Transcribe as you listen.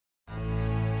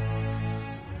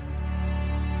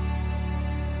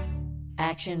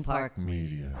Action Park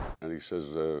Media. And he says,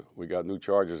 we got new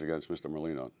charges against Mr.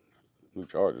 Merlino. New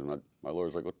charges. My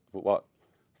lawyer's like, what?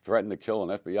 Threatened to kill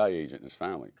an FBI agent and his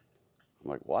family. I'm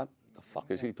like, what the fuck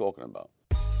is he talking about?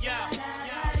 Yeah.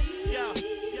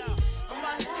 I'm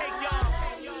about to take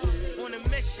y'all on a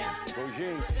mission.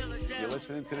 Bougie, you're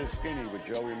listening to this Skinny with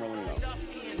Joey Merlino.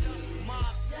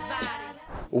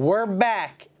 We're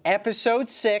back.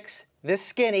 Episode 6, This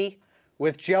Skinny,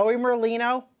 with Joey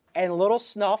Merlino and Little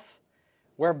Snuff.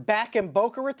 We're back in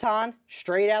Boca Raton,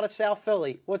 straight out of South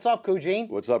Philly. What's up, Cougene?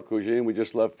 What's up, Cougene? We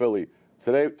just left Philly.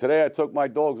 Today I took my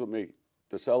dogs with me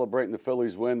to celebrating the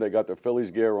Phillies win. They got their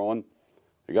Phillies gear on.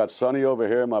 They got Sonny over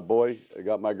here, my boy. They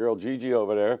got my girl Gigi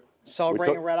over there.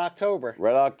 Celebrating Red October.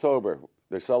 Red October.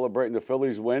 They're celebrating the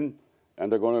Phillies win,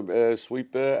 and they're going to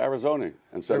sweep Arizona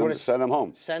and send them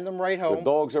home. Send them right home. The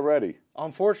dogs are ready.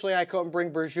 Unfortunately, I couldn't bring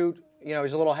Brigitte. You know,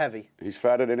 he's a little heavy. He's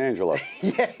fatter than Angela.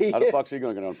 Yeah, he is. How the fuck's he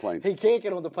going to get on a plane? He can't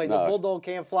get on the plane. No. The bulldog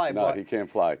can't fly. No, but he can't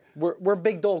fly. We're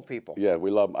big dog people. Yeah,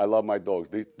 I love my dogs.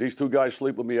 These two guys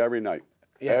sleep with me every night.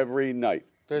 Yeah. Every night.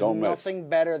 There's Don't nothing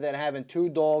better than having two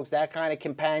dogs, that kind of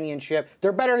companionship.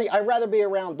 They're better. I'd rather be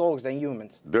around dogs than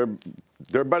humans. They're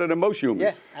better than most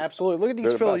humans. Yeah, absolutely. Look at these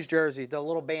They're the Phillies best. jerseys, the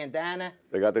little bandana.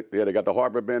 They got the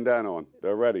Harbor bandana on.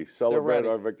 They're ready. Celebrate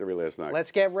our victory last night.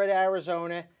 Let's get rid of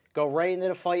Arizona, go right into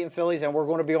the fighting Phillies, and we're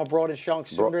going to be on Broad and Shunk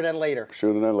sooner than later.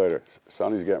 Sooner than later.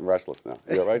 Sonny's getting restless now.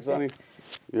 You all right, Sonny?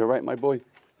 You all right, my boy?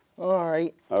 All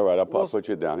right. All right, I'll put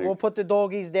you down here. We'll put the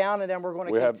doggies down, and then we're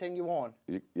going to continue on.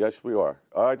 Yes, we are.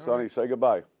 All right, Sonny, say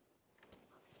goodbye.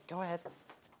 Go ahead.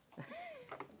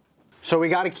 So we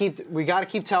got to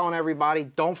keep telling everybody.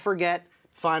 Don't forget,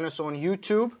 find us on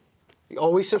YouTube.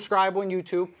 Always subscribe on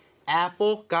YouTube.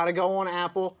 Apple, got to go on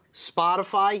Apple.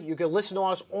 Spotify, you can listen to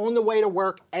us on the way to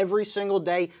work every single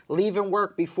day, leaving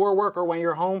work, before work, or when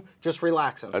you're home, just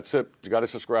relaxing. That's it. You got to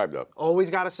subscribe, though. Always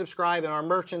got to subscribe, and our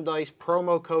merchandise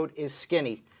promo code is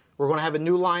Skinny. We're going to have a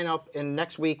new lineup in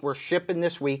next week. We're shipping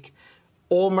this week.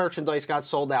 All merchandise got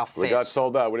sold out fast. We got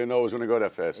sold out. We didn't know it was going to go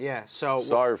that fast. Yeah, so...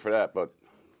 Sorry for that, but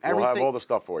we'll have all the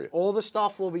stuff for you. All the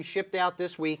stuff will be shipped out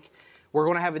this week. We're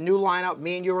going to have a new lineup.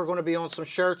 Me and you are going to be on some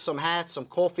shirts, some hats, some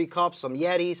coffee cups, some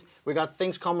Yetis. We got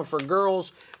things coming for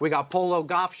girls. We got polo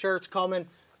golf shirts coming.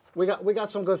 We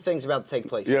got some good things about to take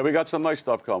place. Yeah, we got some nice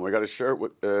stuff coming. We got a shirt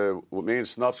with me and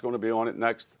Snuff's going to be on it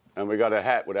next, and we got a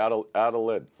hat without a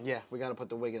lid. Yeah, we got to put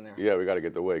the wig in there. Yeah, we got to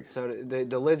get the wig. So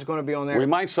the lid's going to be on there. We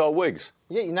might sell wigs.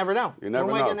 Yeah, you never know. You never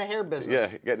know. We might get in the hair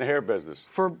business. Yeah, get in the hair business.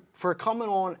 For coming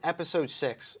on episode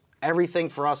 6, everything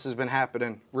for us has been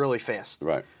happening really fast.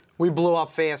 Right. We blew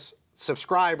up fast.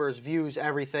 Subscribers, views,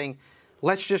 everything.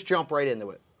 Let's just jump right into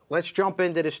it. Let's jump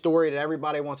into the story that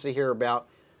everybody wants to hear about.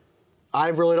 I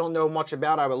really don't know much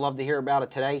about it. I would love to hear about it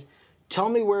today. Tell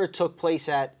me where it took place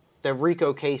at the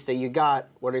RICO case that you got,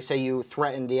 where they say you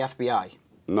threatened the FBI.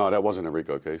 No, that wasn't a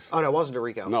RICO case. Oh, that wasn't a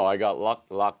RICO? No, I got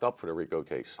locked up for the RICO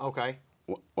case. Okay.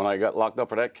 When I got locked up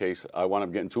for that case, I wound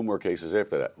up getting 2 more cases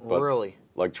after that. But really?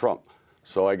 Like Trump.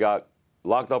 So I got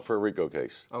locked up for a RICO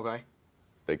case. Okay.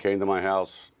 They came to my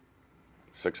house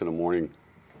 6 in the morning.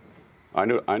 I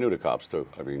knew the cops too.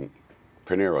 I mean,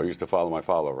 Pinero used to follow my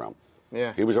father around.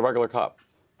 Yeah. He was a regular cop.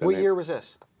 What year was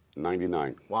this?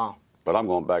 99. Wow. But I'm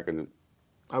going back in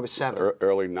I was 7.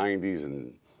 Early 90s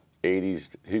and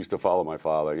 80s. He used to follow my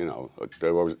father, you know.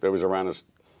 There was around us.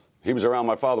 He was around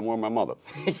my father more than my mother.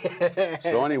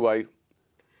 So anyway,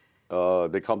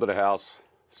 they come to the house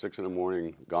 6 in the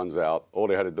morning, guns out. All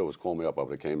they had to do was call me up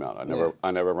after they came out.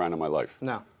 I never ran in my life.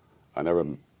 No. I never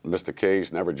missed a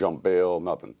case, never jumped bail,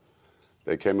 nothing.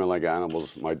 They came in like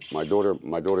animals. My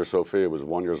daughter Sophia was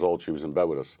 1 year old. She was in bed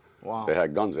with us. Wow. They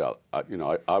had guns out.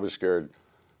 I was scared.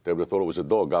 They would have thought it was a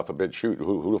dog. God forbid, shoot.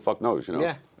 Who the fuck knows, you know?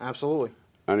 Yeah, absolutely.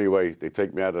 Anyway, they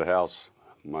take me out of the house.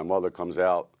 My mother comes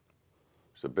out.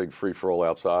 It's a big free-for-all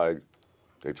outside.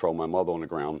 They throw my mother on the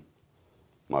ground.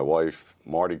 My wife,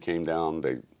 Marty, came down.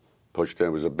 They pushed in. It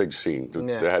was a big scene.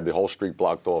 Yeah. They had the whole street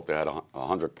blocked off. They had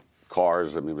 100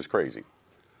 cars. I mean, it was crazy.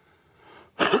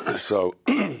 So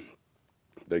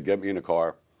they get me in the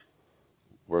car.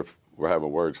 We're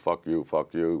having words, fuck you,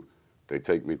 fuck you. They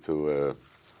take me to,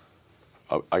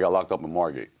 I got locked up in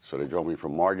Margate. So they drove me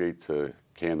from Margate to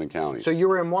Camden County. So you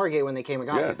were in Margate when they came and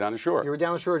got you? Yeah, down the shore. You were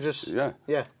down the shore just... Yeah.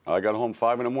 Yeah. I got home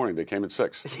 5 in the morning. They came at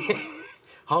 6.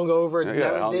 Hungover,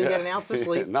 didn't get an ounce of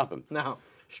sleep? Nothing. No.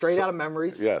 Straight out of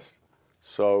memories? Yes.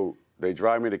 So they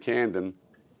drive me to Camden,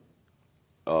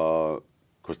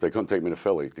 because they couldn't take me to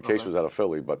Philly. The case was out of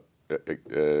Philly, but I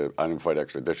didn't fight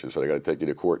extradition, so they got to take you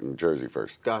to court in New Jersey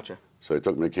first. Gotcha. So they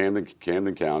took me to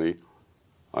Camden County.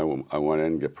 I went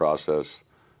in, get processed.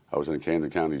 I was in Camden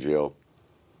County jail.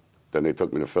 Then they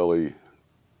took me to Philly.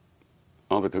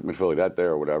 I don't know if they took me to Philly that day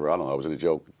or whatever. I don't know. I was in the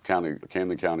jail,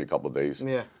 Camden County, a couple of days.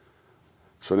 Yeah.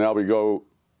 So now we go,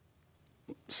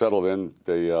 settled in.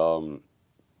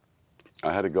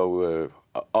 I had to go,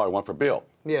 I went for bail.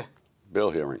 Yeah. Bail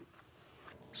hearing.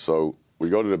 So we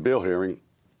go to the bail hearing,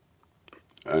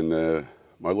 and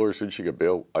my lawyer said, you should get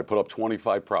bail. I put up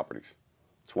 25 properties.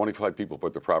 25 people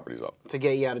put their properties up. To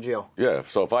get you out of jail. Yeah,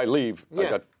 so if I leave, Yeah. I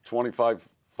got 25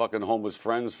 fucking homeless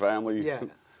friends, family, Yeah.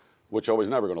 which I was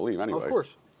never going to leave anyway. Of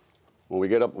course. When we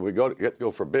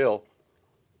go for bail,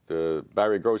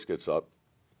 Barry Gross gets up,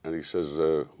 and he says,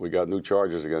 we got new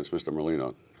charges against Mr.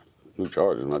 Merlino. New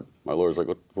charges. And my lawyer's like,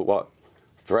 what?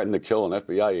 Threatened to kill an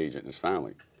FBI agent and his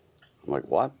family. I'm like,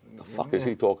 what? The fuck is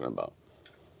he talking about?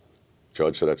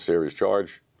 Judge said that's serious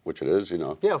charge, which it is, you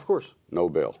know. Yeah, of course. No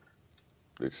bail.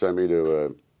 They sent me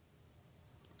to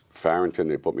Farrington.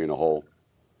 They put me in a hole.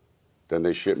 Then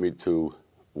they shipped me to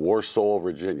Warsaw,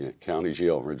 Virginia, County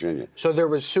Jail, Virginia. So there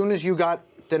was, as soon as you got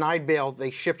denied bail, they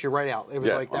shipped you right out. It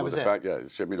was like, that was it. Yeah, they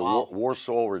shipped me to Wow.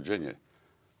 Warsaw, Virginia.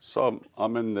 So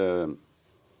I'm in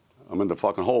the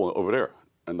fucking hole over there.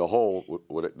 And the hole,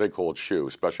 what they call it SHU,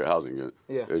 Special Housing Unit,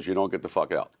 Yeah. is you don't get the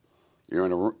fuck out. You're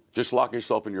in a room, just lock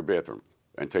yourself in your bathroom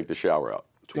and take the shower out.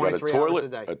 You got a 23 hours toilet, a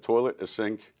day. a toilet, a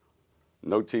sink,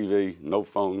 no TV, no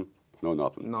phone, no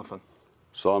nothing. Nothing.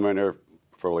 So I'm in there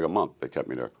for like a month. They kept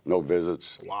me there. No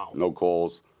visits. Wow. No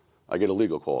calls. I get a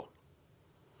legal call.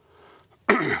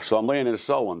 So I'm laying in a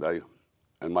cell one day,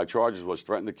 and my charges was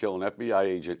threatening to kill an FBI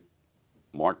agent,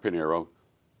 Mark Pinheiro,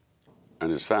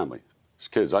 and his family. His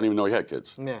kids. I didn't even know he had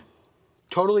kids. Yeah.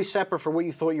 Totally separate for what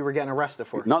you thought you were getting arrested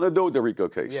for. Nothing to do with the RICO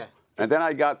case. Yeah. And then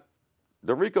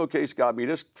the RICO case got me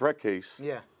this threat case.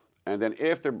 Yeah. And then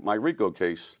after my RICO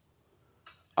case,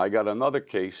 I got another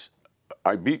case.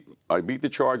 I beat the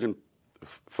charge in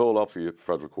Philadelphia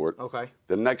federal court. Okay.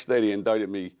 The next day they indicted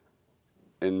me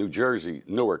in New Jersey,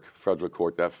 Newark federal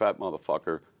court. That fat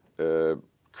motherfucker,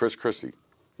 Chris Christie.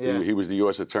 Yeah. He was the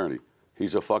U.S. attorney.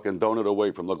 He's a fucking donut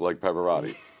away from looking like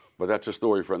Pavarotti. But that's a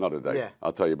story for another day. Yeah.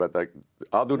 I'll tell you about that.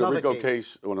 I'll do the Another RICO case.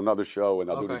 case on another show, and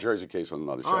I'll do the Okay. Jersey case on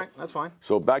another show. All right, that's fine.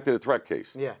 So back to the threat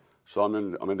case. Yeah. So I'm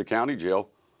in the county jail,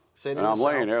 Sitting and in I'm the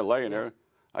laying cell. there.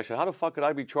 I said, how the fuck could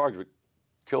I be charged with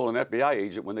killing an FBI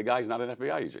agent when the guy's not an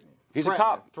FBI agent? He's a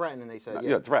cop. Threatening, they said.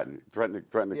 Yeah, threatening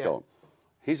to Yeah. kill him.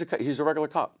 He's a regular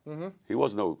cop. Mm-hmm. He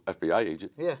was no FBI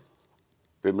agent. Yeah.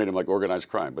 They made him like organized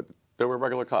crime, but they were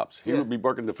regular cops. He Yeah. would be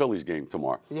working the Phillies game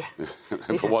tomorrow. Yeah. if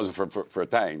it wasn't for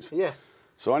Tangs. Yeah.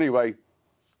 So anyway,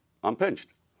 I'm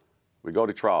pinched. We go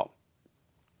to trial.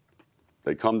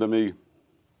 They come to me.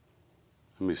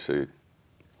 Let me see.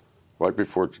 Right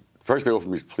before, first they offered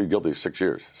me to plead guilty 6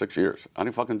 years. 6 years. I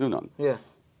didn't fucking do nothing. Yeah.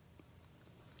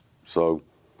 So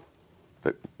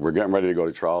we're getting ready to go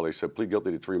to trial. They said, plead guilty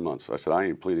to 3 months. I said, I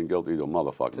ain't pleading guilty to a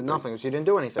motherfucking To thing. nothing, because you didn't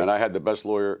do anything. And I had the best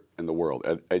lawyer in the world,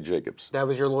 Ed Jacobs. That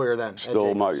was your lawyer then. Ed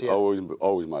Still Jacobs, yeah.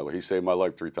 always my lawyer. He saved my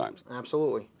life 3 times.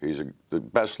 Absolutely. He's the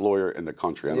best lawyer in the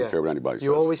country. I don't care what anybody says.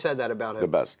 You always said that about him. The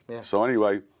best. Yeah. So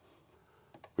anyway,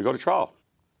 we go to trial.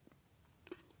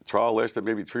 Trial lasted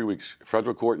maybe 3 weeks.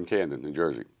 Federal court in Camden, New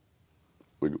Jersey.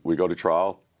 We go to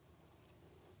trial.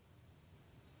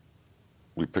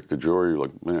 We picked the jury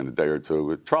like, man, a day or two.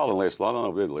 The trial didn't last long. I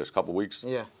don't know, it did last a couple of weeks.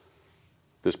 Yeah.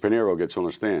 This Pinheiro gets on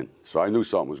the stand. So I knew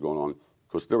something was going on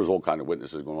because there was all kind of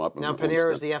witnesses going up. Now on the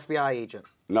Pinheiro's stand. the FBI agent.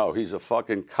 No, he's a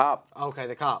fucking cop Okay,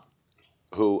 the cop.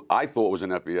 who I thought was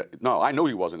an FBI. No, I knew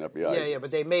he wasn't FBI. Yeah, agent. yeah, but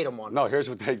they made him one. No, here's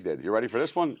what they did. You ready for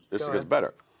this one? This Go gets ahead.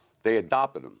 better. They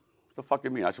adopted him. What the fuck do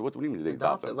you mean? I said, what do you mean they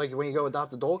adopted him? Like when you go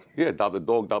adopt a dog? Yeah, adopt a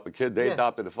dog, adopt a kid. They Yeah.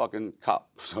 adopted a fucking cop.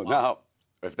 So now,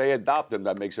 if they adopt him,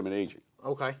 that makes him an agent,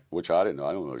 Okay. which I didn't know.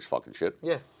 I don't know this fucking shit.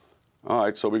 Yeah. All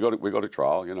right, so we go to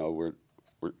trial. You know, we're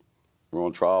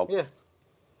on trial. Yeah.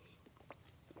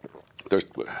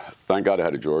 Thank God I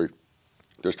had a jury.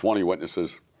 There's 20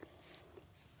 witnesses.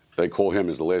 They call him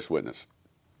as the last witness.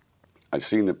 I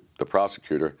seen the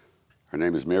prosecutor. Her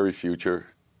name is Mary Future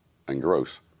and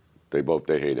Gross. They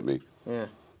hated me. Yeah.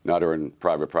 Now they're in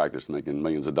private practice making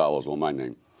millions of dollars on my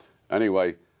name.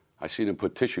 Anyway, I seen them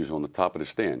put tissues on the top of the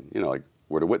stand, you know, like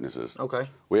where the witness is. Okay.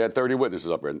 We had 30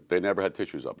 witnesses up there. They never had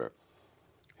tissues up there.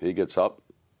 He gets up.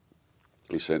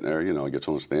 He's sitting there, you know, he gets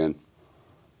on the stand.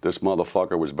 This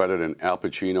motherfucker was better than Al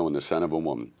Pacino in The Scent of a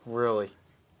Woman. Really?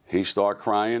 He started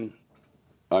crying.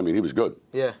 I mean, he was good.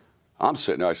 Yeah. I'm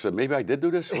sitting there. I said, maybe I did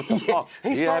do this? What the fuck?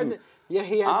 He started. Yeah,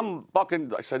 he had. I'm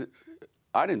fucking, I said,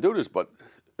 I didn't do this, but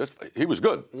he was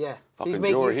good. Yeah. Fucking He's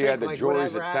making jury. you He had think, the like,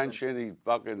 jury's whatever attention. He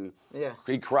fucking, Yeah.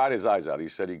 he cried his eyes out. He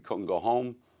said he couldn't go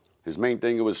home. His main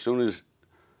thing was soon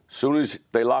as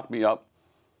they locked me up,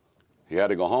 he had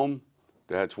to go home.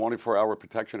 They had 24-hour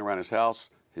protection around his house.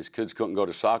 His kids couldn't go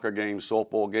to soccer games,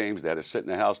 softball games. They had to sit in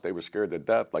the house. They were scared to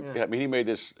death. Like, I mean, he made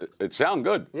this. It sound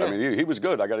good. Yeah. I mean, he was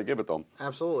good. I got to give it to him.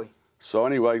 Absolutely. So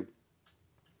anyway,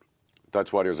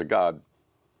 that's why there's a God.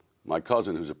 My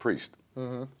cousin, who's a priest,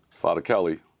 Father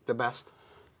Kelly. The best.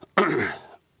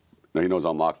 Now he knows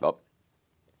I'm locked up.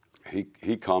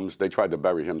 He comes. They tried to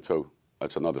bury him too.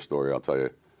 That's another story. I'll tell you.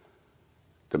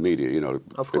 The media, you know,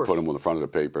 Of they course. put him on the front of the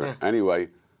paper. Yeah. Anyway,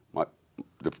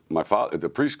 my father, the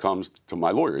priest comes to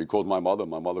my lawyer. He calls my mother.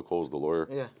 My mother calls the lawyer.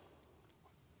 Yeah.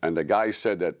 And the guy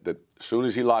said that as soon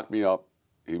as he locked me up,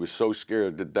 he was so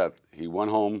scared to death. He went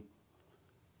home.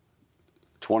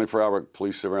 24-hour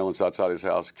police surveillance outside his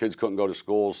house. Kids couldn't go to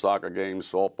school, soccer games,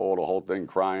 softball, the whole thing,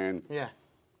 crying. Yeah.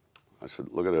 I said,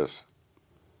 look at this.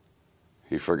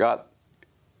 He forgot.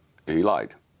 He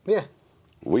lied. Yeah.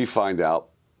 We find out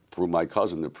through my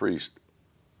cousin, the priest,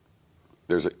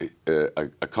 there's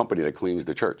a company that cleans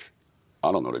the church.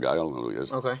 I don't know the guy. I don't know who he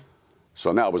is. Okay.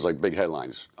 So now it was like big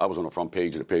headlines. I was on the front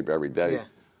page of the paper every day. Yeah.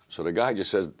 So the guy just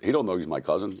says, he don't know he's my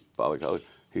cousin, Father Kelly.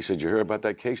 He said, you heard about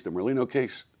that case, the Merlino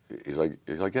case? He's like,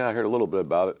 yeah, I heard a little bit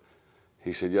about it.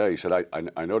 He said, yeah. He said,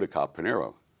 I know the cop,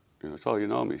 Pinero. You know, so you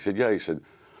know him. He said, yeah. He said,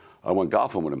 I went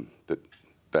golfing with him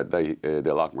that day. They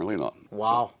locked Merlino up.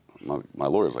 Wow. So my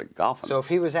lawyer's like, golfing? So if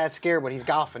he was that scared, but he's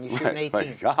golfing, he's shooting 18.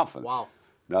 Like golfing. Wow.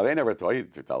 Now, they never thought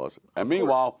he'd tell us. And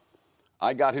meanwhile,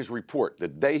 I got his report the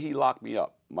day he locked me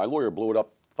up. My lawyer blew it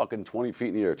up fucking 20 feet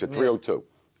in the air. It's a 302.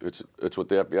 It's what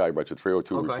the FBI writes, a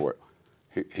 302 Okay. report.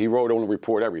 He wrote on the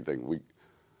report everything. We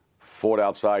fought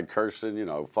outside cursing, you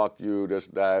know, fuck you, this,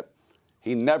 that.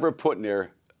 He never put in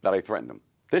there that I threatened him.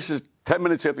 This is 10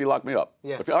 minutes after he locked me up.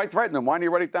 Yeah. If I threatened him, why didn't you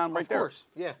write it down right there? Of course,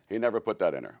 yeah. He never put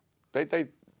that in there.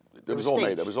 It was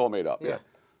all made up. Yeah. Yeah.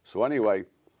 So anyway,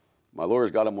 my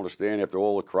lawyer's got him on the stand after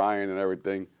all the crying and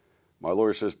everything. My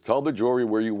lawyer says, tell the jury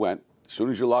where you went. As soon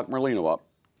as you lock Merlino up,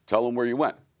 tell them where you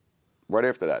went. Right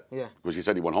after that. Yeah. Because he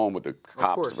said he went home with the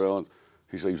cops. course. Surveillance.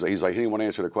 He's like, he didn't want to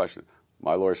answer the question.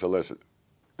 My lawyer said, listen.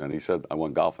 And he said, I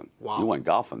went golfing. Wow. You went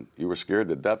golfing? You were scared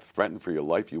to death, threatened for your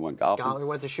life, you went golfing? We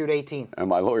went to shoot 18. And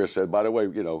my lawyer said, by the way,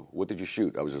 you know, what did you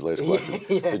shoot? That was his last question.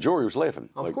 Yeah. The jury was laughing.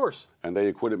 Of course. And they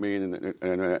acquitted me in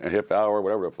a half hour,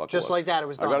 whatever the fuck Just it was. like that, it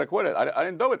was done. I got acquitted. I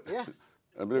didn't do it. Yeah.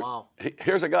 I mean, Wow.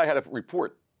 Here's a guy had a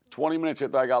report 20 minutes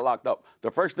after I got locked up. The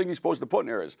first thing he's supposed to put in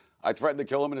there is, I threatened to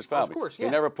kill him and his family. Of course, yeah.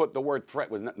 He never put the word threat.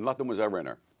 Nothing was ever in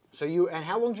there. So and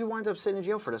how long did you wind up sitting in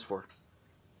jail for this for?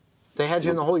 They had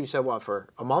you in the hole, you said what, for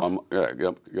a month?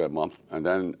 Yeah, a month. And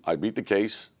then I beat the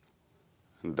case.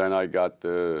 And then I got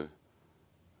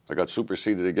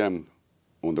superseded again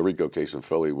on the RICO case in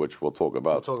Philly, which we'll talk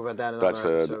about. We'll talk about that in another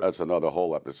episode. That's another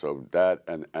whole episode. That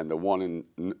and the one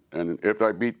and after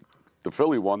I beat the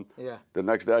Philly one, Yeah. the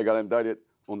next day I got indicted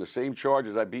on the same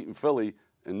charges I beat in Philly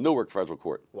in Newark Federal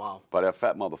Court. Wow. By that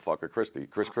fat motherfucker,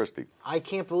 Chris Christie. I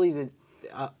can't believe that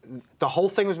the whole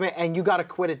thing was made, and you got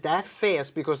acquitted that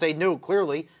fast because they knew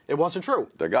clearly it wasn't true.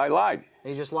 The guy lied.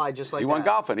 He just lied, just like He that. went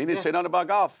golfing. He didn't say nothing about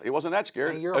golf. He wasn't that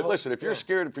scared. And your Hey, whole- listen, if you're yeah.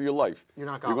 scared for your life, You're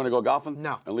not You're going to golfing. go golfing?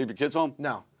 No. And leave your kids home?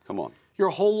 No. Come on. Your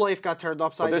whole life got turned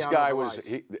upside But this down. guy over was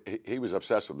lies. he was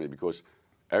obsessed with me because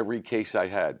every case I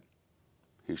had,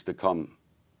 he used to come.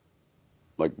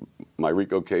 Like my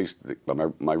RICO case,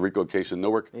 my RICO case in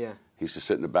Newark. Yeah. He used to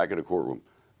sit in the back of the courtroom,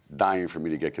 dying for me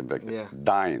to get convicted. Yeah.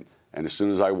 Dying. And as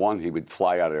soon as I won, he would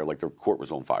fly out of there like the court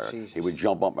was on fire. Jesus. He would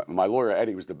jump up. My lawyer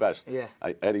Eddie was the best. Yeah.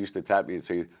 Eddie used to tap me and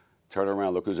say, "Turn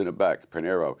around, look who's in the back,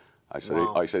 Pinero." I said,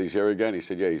 Wow. I said, he's here again. He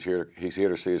said, yeah, he's here. He's here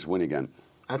to see us win again.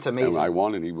 That's amazing. And I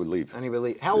won, and he would leave. And he would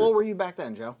leave. How old were you back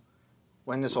then, Joe?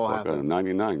 When this all happened?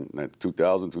 99,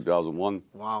 2000, 2001.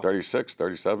 Wow. 36,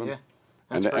 37. Yeah.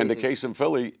 And That's and the crazy. case in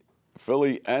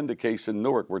Philly and the case in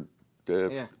Newark were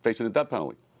Yeah. facing the death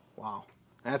penalty. Wow.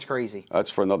 That's crazy. That's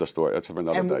for another story. That's for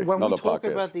another And day. when another we talk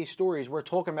podcast. about these stories, we're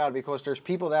talking about it because there's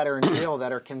people that are in jail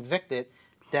that are convicted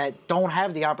that don't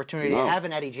have the opportunity No. to have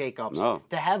an Eddie Jacobs, No.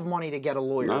 to have money to get a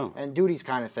lawyer No. and do these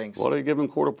kind of things. Well, they give them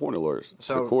court-appointed lawyers.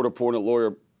 So- the court-appointed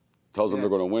lawyer tells them Yeah. they're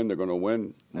going to win. They're going to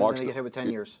win. And then they get hit with 10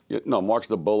 years. Marks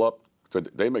the bull up. So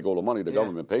they make all the money. The Yeah.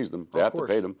 government pays them. They Of have course.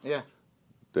 to pay them. Yeah.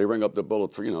 They ring up the bill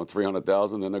of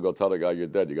 300,000. Then they go tell the guy you're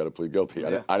dead. You got to plead guilty.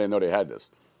 Yeah. I didn't know they had this.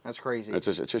 That's crazy. It's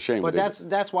a shame. But what they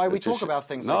that's why we it's a talk sh- about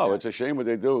things no, like that. it's a shame what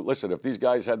they do. Listen, if these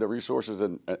guys had the resources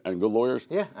and good lawyers,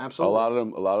 Yeah, absolutely.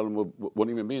 a lot of them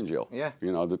wouldn't even be in jail. Yeah.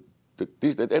 You know,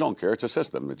 these they don't care. It's a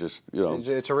system. It just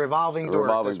It's a revolving a door.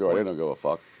 revolving at this door. They point. don't give a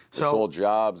fuck. It's So- all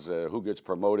jobs. Who gets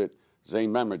promoted?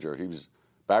 Zane Meminger. He was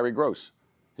Barry Gross.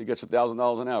 He gets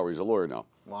 $1,000 an hour. He's a lawyer now.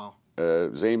 Wow.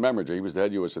 Zane Meminger. He was the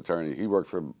head U.S. attorney. He worked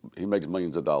for. He makes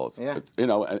millions of dollars. Yeah.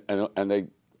 And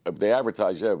they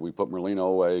advertise. Yeah, we put Merlino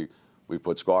away. We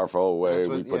put Scarfo away. That's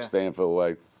what- We put yeah. Stanfield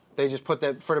away. They just put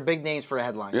that for the big names for the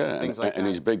headlines, Yeah, things like that. and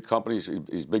these big companies,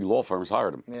 these big law firms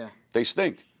hired them. Yeah. They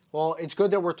stink. Well, it's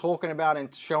good that we're talking about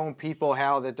and showing people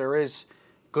how that there is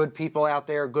good people out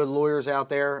there, good lawyers out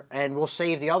there, and we'll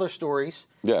save the other stories.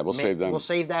 Yeah, we'll save them. We'll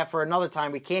save that for another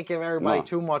time. We can't give everybody No.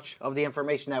 too much of the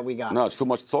information that we got. No, it's too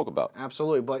much to talk about.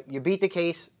 Absolutely, but you beat the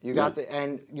case. You got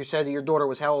and you said that your daughter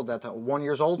was how old at that time? 1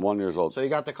 year old. 1 year old. So you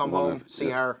got to come home, see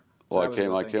her. So Well, that was a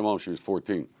good I thing. came home. She was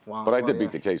 14. Wow, But I well, did yeah.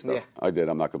 beat the case, though. Yeah. I did.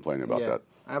 I'm not complaining about that.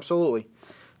 Absolutely.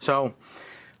 So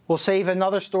we'll save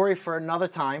another story for another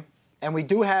time. And we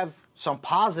do have some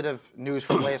positive news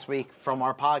from last week from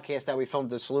our podcast that we filmed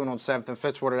at the saloon on 7th and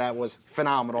Fitzwater. That was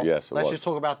phenomenal. Yes, it Let's was. just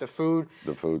talk about the food.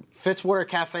 The food. Fitzwater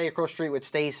Cafe across the street with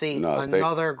Stacy. No,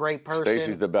 Another great person.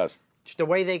 Stacy's the best. Just the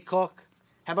way they cook.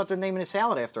 How about they're naming the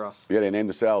salad after us? Yeah, they named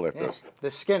the salad after us. The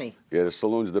skinny. Yeah, the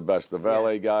saloon's the best. The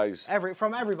valet guys.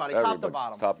 From everybody, top to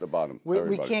bottom. Top to bottom.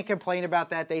 We can't complain about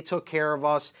that. They took care of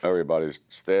us. Everybody's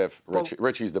staff.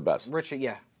 Richie's the best. Richie,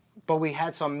 yeah. But we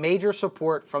had some major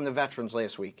support from the veterans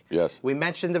last week. Yes. We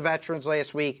mentioned the veterans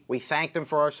last week. We thanked them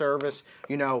for our service.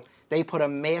 You know, they put a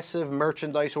massive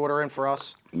merchandise order in for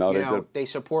us. No, they did. They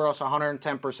support us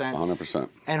 110%. 100%.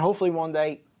 And hopefully one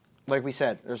day, like we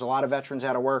said, there's a lot of veterans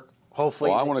out of work. Hopefully.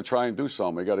 Well, I want to try and do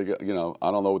something. We got to get, I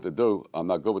don't know what to do. I'm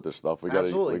not good with this stuff. We got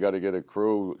to get a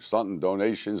crew, something,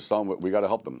 donations, something. We got to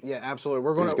help them. Yeah, absolutely.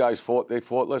 We're going These guys fought. They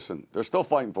fought. Listen, they're still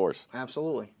fighting for us.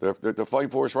 Absolutely. They're fighting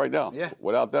for us right now. Yeah.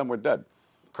 Without them, we're dead.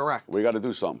 Correct. We got to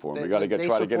do something for them. We got to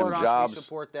try to get them support us, jobs. we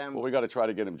support them. Well, we got to try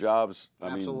to get them jobs.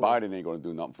 Absolutely. I mean, Biden ain't going to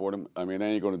do nothing for them. I mean,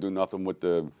 they ain't going to do nothing with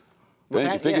the. You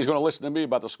think yeah. he's going to listen to me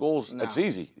about the schools? No. It's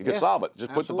easy. You can Yeah, solve it. Just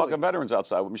put the absolutely. fucking veterans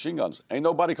outside with machine guns. Ain't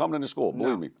nobody coming into school.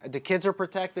 Believe me. The kids are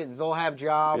protected. They'll have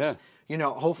jobs. Yeah. You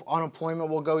know, unemployment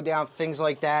will go down, things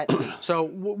like that. So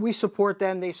we support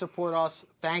them. They support us.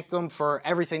 Thank them for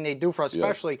everything they do for us. Yeah.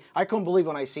 Especially, I couldn't believe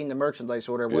when I seen the merchandise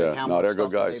order with how much they're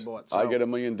stuff good that guys. they bought. I So, get a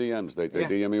million DMs. They Yeah.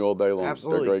 DM me all day long.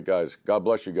 Absolutely. They're great guys. God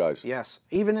bless you guys. yes,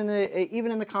 even in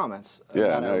the comments.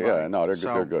 Yeah, about everybody. they're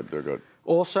So, they're good. They're good.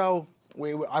 Also,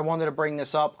 I wanted to bring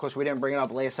this up because we didn't bring it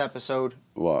up last episode.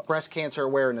 What? Breast Cancer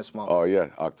Awareness Month. Oh yeah,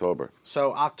 October.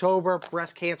 So October,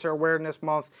 Breast Cancer Awareness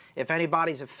Month. If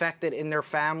anybody's affected in their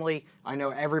family, I know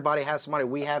everybody has somebody.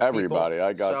 We have Everybody.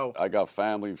 People, I got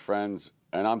family, friends,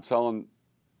 and I'm telling,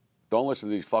 don't listen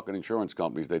to these fucking insurance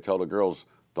companies. They tell the girls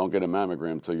don't get a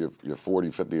mammogram until you're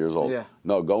 40, 50 years old. Yeah.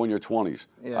 No, go in your 20s.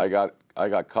 Yeah. I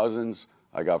got cousins,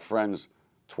 I got friends,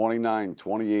 29,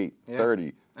 28,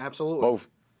 30. Absolutely. Both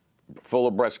full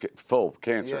of full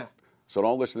cancer. Yeah. So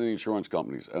don't listen to the insurance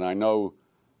companies. And I know,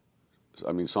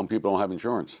 I mean, some people don't have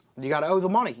insurance. You got to owe the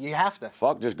money. You have to.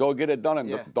 Fuck, just go get it done and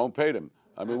Yeah. don't pay them.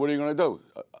 I mean, what are you going to do?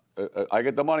 I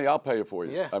get the money, I'll pay it for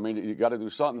you. Yeah. I mean, you got to do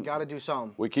something. Got to do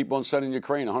something. We keep on sending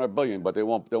Ukraine $100 billion, but they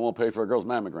won't pay for a girl's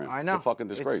mammogram. I know. It's a fucking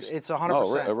disgrace. It's 100%.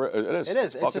 No, it is. It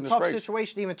is. It's a fucking tough disgrace.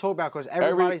 situation to even talk about because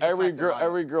everybody's Every affected by it.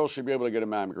 every girl should be able to get a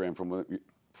mammogram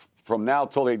from now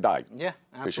till they die. Yeah,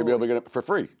 They should be able to absolutely. get it for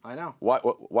free. I know.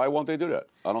 Why won't they do that?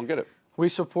 I don't get it. We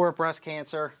support breast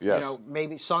cancer. Yes. You know,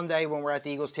 maybe Sunday when we're at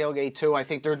the Eagles tailgate too, I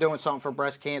think they're doing something for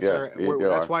breast cancer. Yeah, they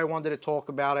That's are. why I wanted to talk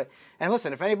about it. And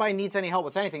listen, if anybody needs any help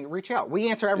with anything, reach out. We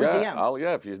answer every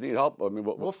DM. If you need help, I mean,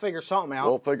 We'll figure something out.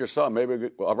 we'll figure something. Maybe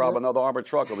I'll rob another armored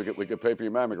truck, and we could pay for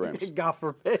your mammograms. God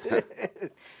forbid.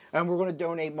 And we're going to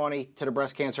donate money to the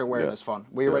Breast Cancer Awareness Yeah. Fund.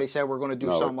 We already said we're going to do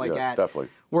something like that. Definitely.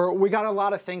 We got a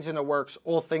lot of things in the works,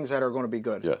 all things that are going to be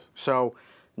good. Yes. So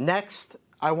next,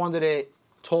 I wanted to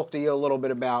talk to you a little bit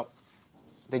about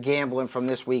the gambling from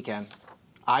this weekend.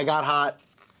 I got hot.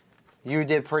 You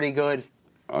did pretty good.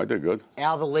 I did good.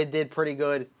 Al the Lid did pretty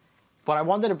good. But I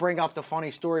wanted to bring up the funny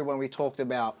story when we talked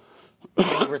about,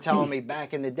 you were telling me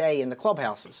back in the day in the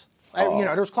clubhouses. You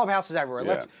know, there's clubhouses everywhere.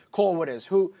 Yeah. Let's call it what it is.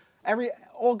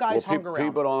 All guys hung around.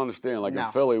 People don't understand. Like No.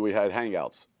 in Philly, we had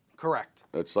hangouts. Correct.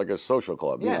 It's like a social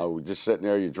club. Yeah. You know, we just sitting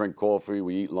there, you drink coffee,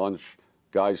 we eat lunch,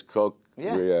 guys cook.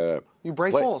 Yeah. We, You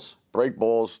break balls. Break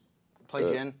balls. Play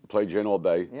gin. Play gin all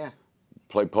day. Yeah.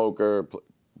 Play poker.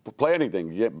 Play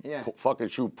anything. Yeah. Fucking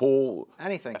shoot pool.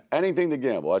 Anything. Anything to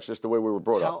gamble. That's just the way we were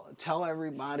brought up. Tell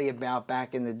everybody about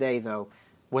back in the day, though,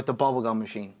 with the bubblegum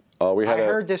machine. We had I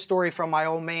heard this story from my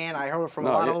old man. I heard it from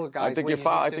a lot of other guys. I think what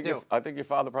your he used to do. I think your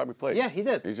father probably played. Yeah, he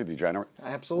did. He's a degenerate.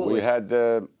 Absolutely. We had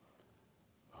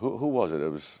who was it? It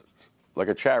was like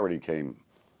a charity came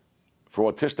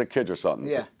for autistic kids or something.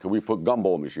 Yeah. Could we put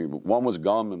gumball machine? One was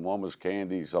gum and one was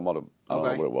candy. Some other I don't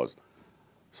know what it was.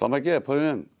 So I'm like, yeah, put it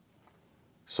in.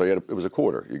 So it was a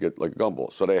quarter. You get like a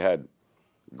gumball. So they had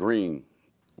green,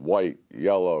 white,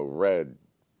 yellow, red,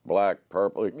 black,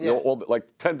 purple. You know, all like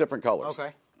 10 different colors.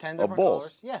 Okay. 10 Of different balls.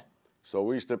 colors. Yeah. So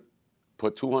we used to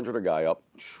put 200 a guy up.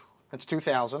 That's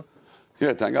 2,000.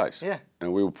 Yeah, 10 guys. Yeah.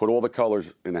 And we would put all the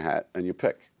colors in a hat, and you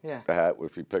pick. Yeah. The hat,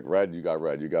 if you pick red, you got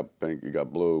red. You got pink, you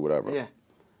got blue, whatever. Yeah.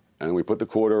 And we put the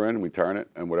quarter in, and we turn it,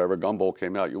 and whatever gumball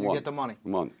came out, you won. You get the money.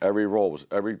 You won.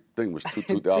 Everything was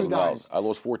 $2,000. I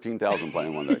lost 14,000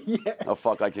 playing one day. Yeah. Oh,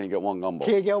 fuck, I can't get one gumball.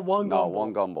 Can't get one No, gumball.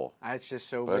 one gumball. That's just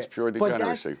so That's bad. pure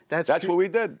degeneracy. That's what we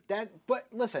did. But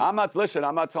listen. I'm not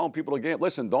telling people to gamble.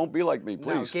 Listen, don't be like me,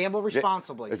 please. Gamble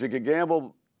responsibly. If you could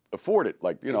gamble, afford it.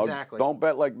 Like, Exactly. don't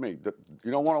bet like me. You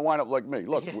don't want to wind up like me.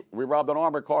 Look, we robbed an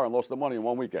armored car and lost the money in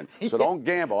one weekend. So don't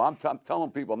gamble. I'm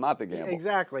telling people not to gamble.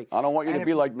 Exactly. I don't want you to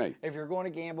be like me. If you're going to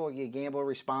gamble, you gamble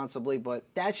responsibly. But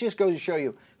that just goes to show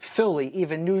you, Philly,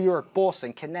 even New York,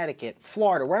 Boston, Connecticut,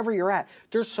 Florida, wherever you're at,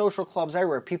 there's social clubs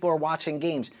everywhere. People are watching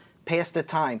games, pass the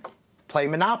time, play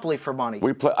Monopoly for money.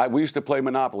 We used to play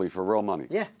Monopoly for real money.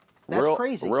 Yeah, that's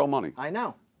crazy. Real money. I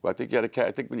know. But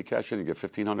I think when you cash in, you get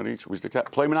 $1,500 each. We used to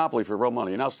play Monopoly for real money.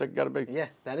 You know how sick you got to be? Yeah,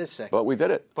 that is sick. But we did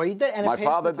it. But you did, and my it passed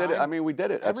father the did it. time. I mean, we did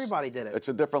it. Everybody did it. It's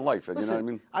a different life. Listen, you know what I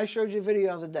mean? I showed you a video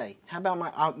the other day. How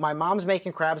about my mom's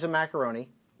making crabs and macaroni.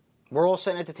 We're all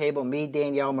sitting at the table, me,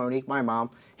 Danielle, Monique, my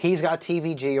mom. He's got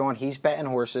TVG on. He's betting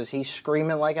horses. He's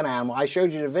screaming like an animal. I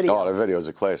showed you the video. Oh, the video is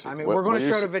a classic. I mean, we're going to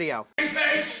show the video.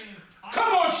 Face!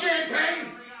 Come on,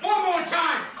 Champagne! One more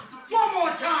time! One more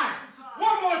time!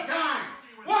 One more time!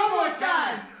 One more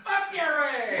time! Up your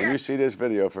ass! When you see this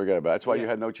video, forget about it. That's why you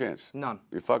had no chance. None.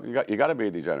 You got to be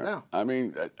a degenerate. No. I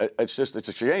mean, it's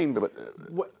a shame, but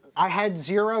I had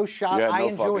zero shot. You had no I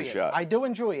enjoy fucking it. shot. I do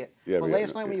enjoy it. Yeah, but but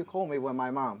last night when you called me with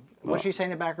my mom, what's she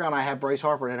saying in the background? I had Bryce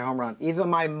Harper hit a home run. Even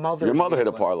my mother. Your mother hit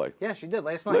a parlay. Yeah, she did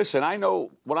last night. Listen, I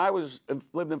know when I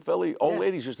lived in Philly, old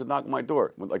ladies used to knock on my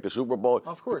door, like the Super Bowl.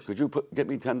 Of course. Could you get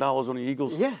me $10 on the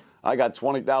Eagles? Yeah. I got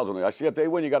 20,000. I see if they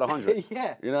win, you got 100.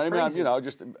 Yeah, You know what I mean? crazy. You know,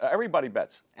 just everybody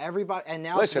bets. Everybody, and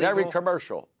now Listen, it's every legal.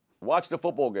 commercial. Watch the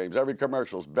football games. Every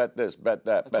commercial's bet this, bet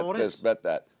that, That's all bet it this, is. bet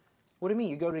that. What do you mean?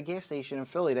 You go to the gas station in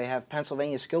Philly, they have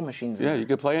Pennsylvania skill machines. Yeah, you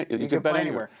could play. You could bet play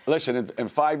anywhere. anywhere. Listen, in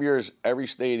 5 years, every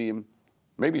stadium,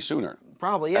 maybe sooner.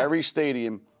 Probably, yeah. Every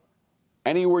stadium,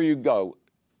 anywhere you go,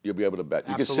 you'll be able to bet.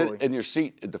 You can Absolutely. sit in your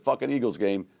seat at the fucking Eagles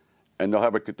game, and they'll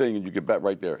have a thing, and you can bet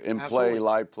right there. In Absolutely. play,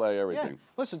 live play, everything. Yeah.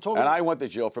 Listen, And I went to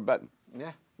jail for betting.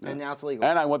 Yeah. And now it's legal.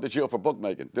 And I went to jail for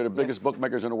bookmaking. They're the biggest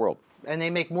bookmakers in the world. And they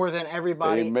make more than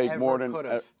everybody They make ever more than could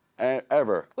have.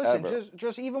 ever. Listen, ever.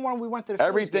 just even when we went to the Phillies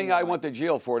Everything game I that went night, to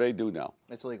jail for, they do now.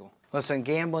 it's legal. Listen,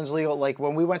 gambling's legal. Like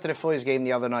when we went to the Phillies game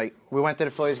the other night, we went to the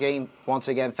Phillies game. Once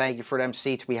again, thank you for them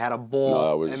seats. We had a ball.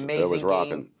 No, amazing it was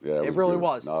rocking. game. Yeah, it really good.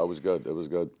 was. No, it was good. It was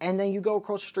good. And then you go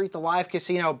across the street, the Live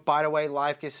Casino. By the way,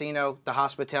 Live Casino, the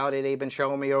hospitality they've been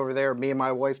showing me over there. Me and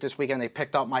my wife this weekend, they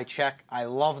picked up my check. I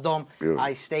loved them. Beautiful.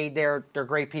 I stayed there. They're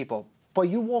great people. But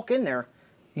you walk in there,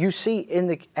 you see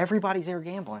everybody's there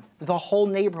gambling. The whole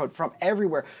neighborhood from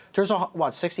everywhere. There's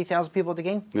 60,000 people at the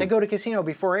game. They go to casino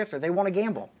before or after. They want to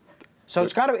gamble. So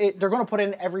they're going to put it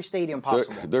in every stadium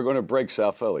possible. They're going to break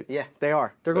South Philly. Yeah, they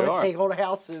are. They're going They to are. take all the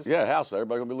houses. Yeah, house.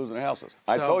 Everybody gonna be losing their houses.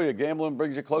 I So- told you, gambling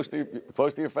brings you close to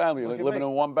your family. You're Look at living me.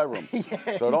 in one bedroom.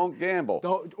 So don't gamble.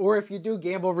 Or if you do,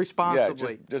 gamble Yeah,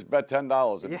 responsibly. just bet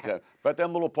 $10 if you Yeah. can. Bet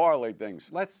them little parlay things.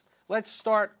 Let's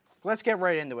start. Let's get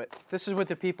right into it. This is what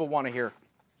the people want to hear.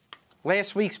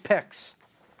 Last week's picks.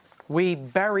 We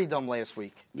buried them last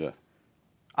week. Yeah.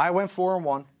 I went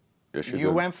 4-1. Yes, you You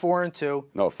did. went 4-2.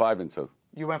 No, 5-2.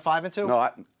 You went 5-2. No,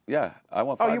 I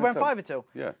went 5-2. Oh, you went 5-2.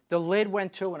 Yeah. The lid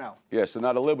went 2-0. Yeah. So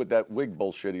now to live with that wig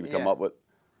bullshit he come Yeah. up with,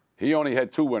 he only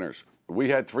had 2 winners. We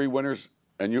had 3 winners,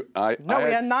 and No,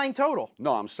 we had 9 total.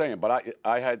 No, I'm saying, but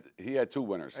he had 2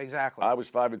 winners. Exactly. I was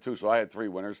 5-2, so I had 3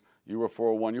 winners. You were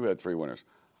 4-1, you had 3 winners.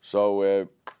 So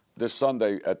this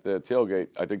Sunday at the tailgate,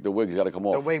 I think the wig's got to come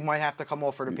off. The wig might have to come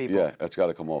off for the people. Yeah, that's got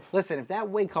to come off. Listen, if that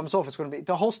wig comes off, it's going to be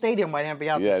the whole stadium might empty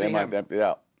out Yeah, to they see might him. empty it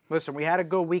out. Listen, we had a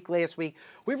good week last week.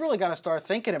 We've really got to start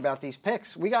thinking about these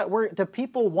picks. The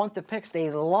people want the picks. They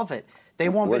love it. They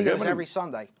want We're videos giving every them.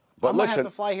 Sunday. But I'm going to have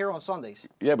listen- to fly here on Sundays.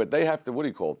 Yeah, but they have to, what do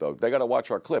you call it, though? They got to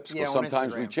watch our clips, Yeah, because on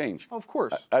sometimes we Instagram. change. Of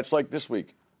course. That's like this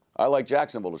week. I like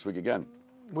Jacksonville this week again.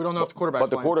 We don't know if the quarterback's But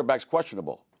the playing. quarterback's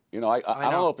questionable. You know, I don't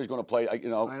know. know if he's going to play, I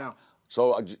know.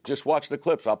 So just watch the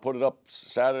clips. I'll put it up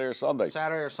Saturday or Sunday.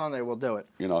 Saturday or Sunday, we'll do it.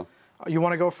 You know, You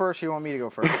want to go first or you want me to go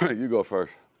first? you go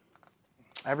first.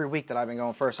 Every week that I've been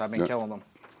going first, I've been killing them.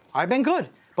 I've been good.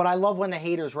 But I love when the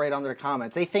haters write under the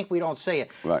comments. They think we don't say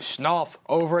it. Right. Snuff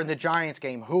over in the Giants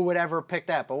game. Who would ever pick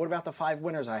that? But what about the 5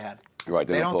 winners I had? Right,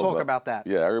 They don't talk about that.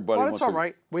 Yeah, everybody But wants it's all to.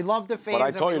 right. We love the fans But I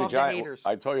and told we you love the haters.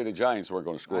 I told you the Giants weren't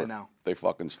going to score. I know. They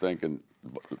fucking stink, and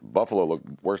Buffalo looked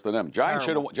worse than them. Giants should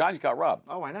have. Terrible. Giants got robbed.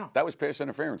 Oh, I know. That was pass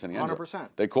interference in the end zone. 100%.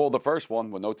 They called the first one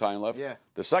with no time left. Yeah.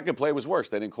 The second play was worse.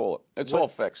 They didn't call it. It's all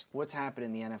fixed. What's happened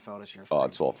in the NFL this year? Oh,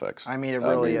 it's all fixed. I mean, it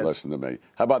really is. Listen to me.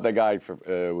 How about that guy for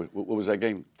what was that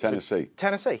game? Tennessee.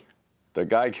 Tennessee. The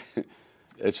guy.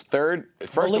 It's third.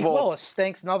 First Malik of all, Willis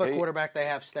stinks. Another quarterback they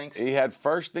have stinks. he had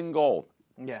first and goal.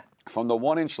 Yeah. From the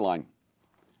 1-inch line.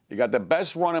 You got the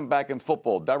best running back in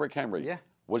football, Derrick Henry. Yeah.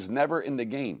 Was never in the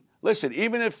game. Listen,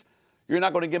 even if you're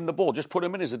not going to give him the ball, just put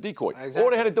him in as a decoy. Exactly. All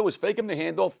they had to do was fake him the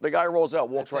handoff. The guy rolls out,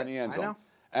 walks That's right it. in the end I zone. know.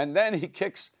 And then he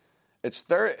kicks. It's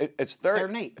third. It's third. Third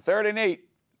and eight. Third and 8.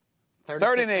 36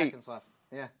 third and 8. seconds left.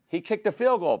 Yeah. He kicked the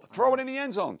field goal. Throw it in the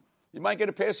end zone. You might get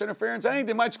a pass interference.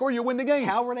 Anything might score. You win the game.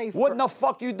 How were they? What in the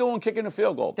fuck you doing kicking a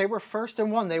field goal? They were 1st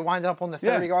and 1. They wind up on the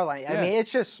 30-yard line. I mean,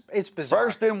 it's bizarre.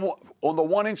 First and on the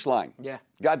 1-inch line. Yeah.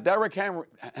 Got Derrick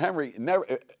Henry never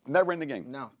in the game.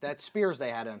 No, that Spears they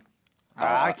had in.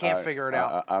 I can't figure it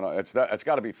out. I don't. It's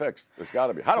got to be fixed. It's got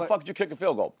to be. How the fuck did you kick a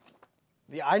field goal?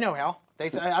 Yeah, I know how. They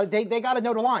got to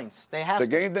know the lines. They have The to.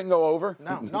 game didn't go over.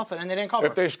 No, nothing, and they didn't cover.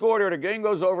 If they score there, the game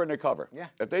goes over and they cover. Yeah.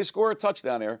 If they score a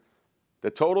touchdown there, the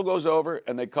total goes over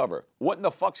and they cover. What in the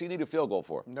fuck's he need a field goal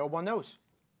for? No one knows.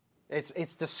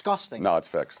 It's disgusting. No, it's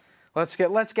fixed. Let's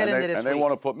get into this. And they week.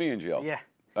 want to put me in jail. Yeah.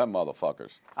 Them motherfuckers.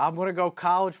 I'm going to go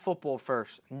college football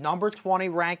first. Number 20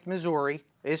 ranked Missouri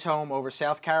is home over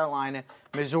South Carolina.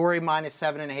 Missouri minus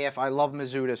 7.5. I love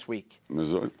Mizzou this week.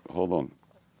 Missouri. Hold on.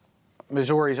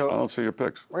 Missouri's I over. don't see your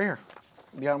picks. Right here.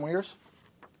 You got one of yours?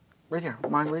 Right here.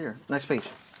 Mine right here. Next page.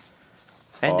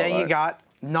 And then you right. got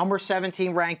number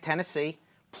 17 ranked Tennessee,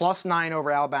 plus 9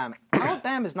 over Alabama.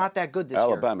 Alabama's not that good this year.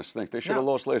 Alabama stinks. They should have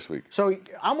No. lost last week. So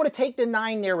I'm going to take the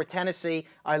 9 there with Tennessee.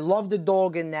 I love the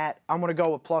dog in that. I'm going to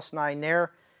go with plus 9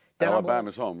 there. Then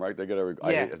Alabama's home, right? They get every.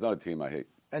 I Yeah. hate, it's not a team I hate.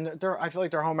 And I feel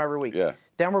like they're home every week. Yeah.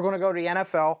 Then we're going to go to the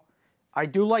NFL. I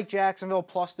do like Jacksonville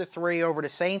plus the 3 over the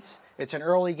Saints. It's an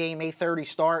early game, 8:30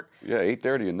 start. Yeah,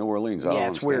 8:30 in New Orleans. I don't Yeah,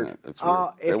 it's weird. understand it. It's weird.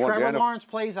 They If want the Trevor NFL Lawrence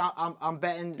plays, I'm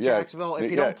betting Yeah, Jacksonville. If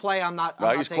he yeah. don't play, I'm not. No,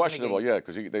 I'm not he's taking the questionable. game. Yeah,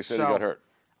 because they said he So, got hurt.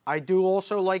 I do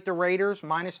also like the Raiders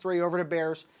minus 3 over the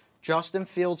Bears. Justin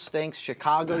Fields stinks.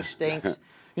 Chicago stinks.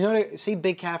 You know, see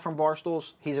Big Cat from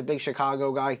Barstools? He's a big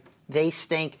Chicago guy. They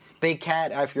stink. Big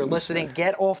Cat, if you're listening,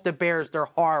 get off the Bears. They're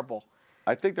horrible.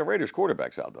 I think the Raiders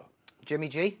quarterback's out though. Jimmy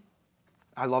G?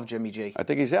 I love Jimmy G. I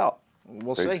think he's out.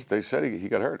 We'll They, see. they said he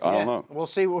got hurt. I don't know. We'll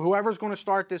see. Whoever's going to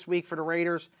start this week for the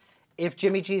Raiders, if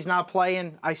Jimmy G's not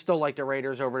playing, I still like the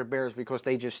Raiders over the Bears because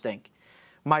they just stink.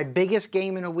 My biggest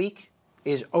game in a week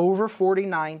is over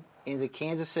 49 in the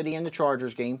Kansas City and the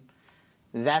Chargers game.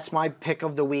 That's my pick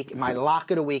of the week, my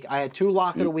lock of the week. I had 2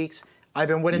 lock of the weeks. I've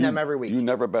been winning them every week. You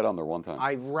never bet on there one time.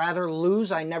 I'd rather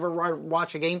lose. I never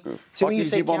watch a game. Fuck So when you you,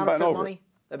 say keep on betting counterfeit over. money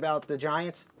about the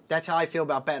Giants, that's how I feel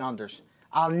about betting unders.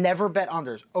 I'll never bet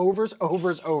unders. Overs,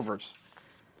 overs, overs.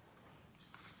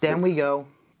 Then we go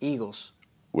Eagles.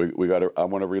 We got to. I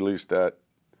want to release that.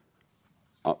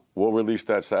 We'll release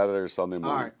that Saturday or Sunday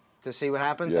morning. All right. To see what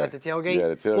happens Yeah. at the tailgate? Yeah,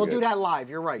 the tailgate. We'll do that live.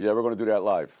 You're right. Yeah, we're going to do that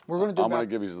live. We're gonna do I'm going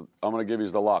that- to give you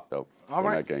the lock though. All in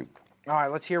right. that game. All right,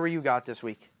 let's hear what you got this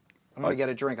week. I'm going I- to get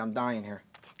a drink. I'm dying here.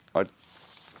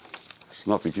 It's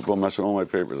nothing. Keep on messing all my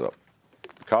papers up.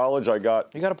 College, I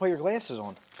got. You got to put your glasses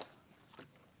on.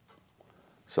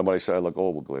 Somebody said I look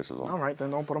old with glasses on. All right, then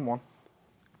don't put them on.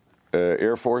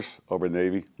 Air Force over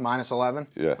Navy. Minus 11?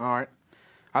 Yeah. All right.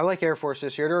 I like Air Force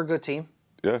this year. They're a good team.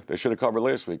 Yeah, they should have covered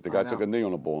last week. The guy know. took a knee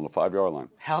on the ball on the 5-yard line.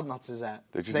 How nuts is that?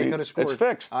 They just could have scored. It's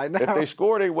fixed. I know. If they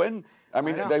score, they win. I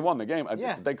mean, know. they won the game.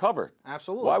 Yeah. They cover.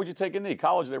 Absolutely. Why would you take a knee?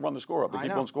 College, they run the score up. They I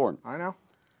keep know. on scoring. I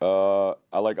know.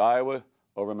 I like Iowa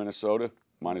over Minnesota,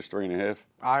 minus 3.5.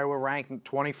 Iowa ranked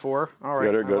 24. All right,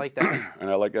 Yeah, they're good. I like that. And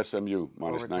I like SMU,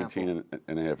 minus Over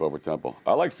 19.5 over Temple.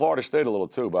 I like Florida State a little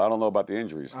too, but I don't know about the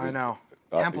injuries. I know.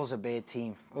 Temple's a bad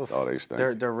team. Oof. Oh, they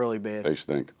stink. They're really bad. They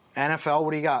stink. NFL,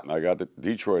 what do you got? I got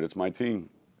Detroit. It's my team.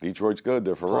 Detroit's good.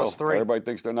 They're for Plus real. 3. Everybody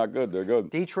thinks they're not good. They're good.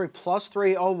 Detroit plus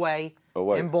 3 away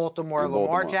in Baltimore. In Lamar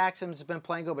Baltimore. Jackson's been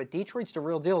playing good, but Detroit's the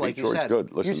real deal, like you Detroit's said.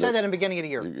 good. Listen, you said they- that in the beginning of the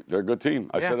year. They're a good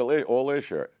team. I Yeah. said it all last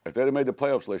year. If they'd have made the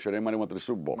playoffs last year, they might have went to the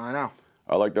Super Bowl. I know.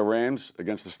 I like the Rams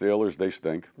against the Steelers. They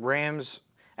stink. Rams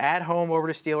at home over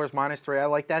the Steelers, minus 3. I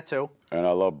like that too. And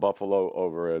I love Buffalo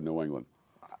over New England.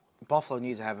 Buffalo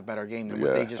needs to have a better game than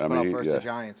what they just put up versus the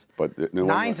Giants. But New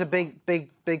Nine's England, a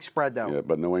big spread, though. yeah,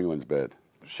 but New England's bad.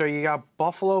 So you got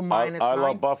Buffalo minus I 9?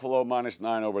 love Buffalo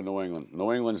 -9 over New England.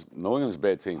 New England's a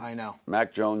bad team. I know.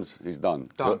 Mac Jones, he's done.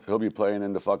 Done. He'll be playing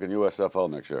in the fucking USFL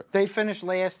next year. They finished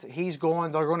last. He's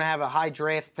gone. They're going to have a high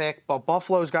draft pick, but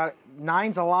Buffalo's got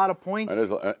 9's a lot of points. It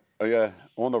is, yeah,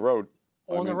 on the road.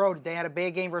 On the road, they had a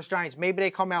bad game versus Giants. Maybe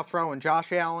they come out throwing.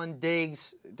 Josh Allen,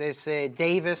 Diggs, they say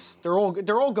Davis. They're all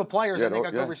good players, and they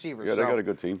got good receivers. Yeah, they got a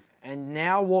good team. And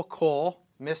now we'll call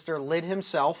Mr. Lid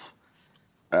himself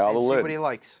Al the and see Lid. what he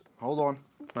likes. Hold on.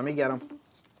 Let me get him.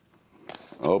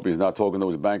 I hope he's not talking to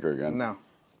his banker again. No.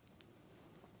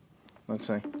 Let's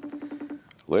see.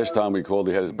 Last time we called,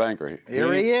 he had his banker.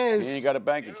 Here he is. He ain't got a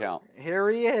bank account. Here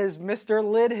he is, Mr.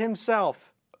 Lid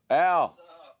himself. Al,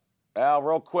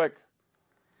 real quick.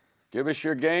 Give us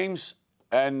your games.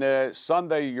 And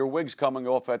Sunday, your wig's coming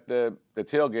off at the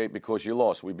tailgate because you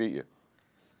lost. We beat you.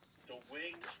 The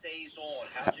wig stays on.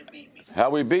 How'd you beat me? How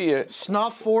we beat you?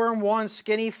 Snuff 4-1,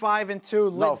 Skinny 5-2,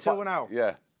 Lid 2-0.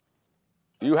 Yeah.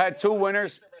 You had 2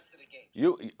 winners. The rest of the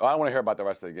game. I don't want to hear about the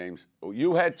rest of the games.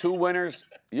 You had 2 winners.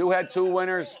 You had 2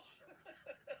 winners.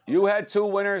 You had 2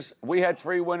 winners. We had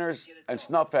 3 winners. And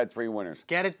Snuff had 3 winners.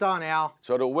 Get it done, Al.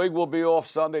 So the wig will be off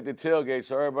Sunday at the tailgate.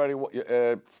 So everybody,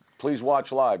 please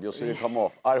watch live. You'll see it come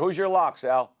off. All right, who's your locks,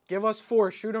 Al? Give us 4.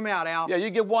 Shoot them out, Al. Yeah, you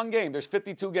get 1 game. There's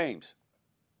 52 games.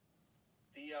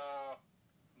 The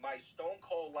my Stone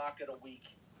Cold lock of the week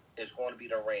is going to be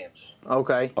the Rams.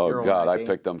 Okay. Oh, you're on God, that I game.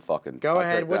 picked them fucking. Go I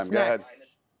ahead, picked what's them. Go ahead. next?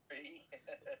 -3.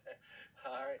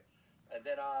 All right, and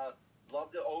then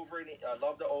love the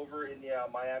over in the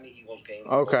Miami Eagles game.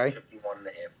 Okay. Over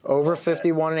 51.5. Over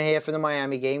 51.5 in the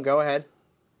Miami game. Go ahead.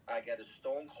 I got a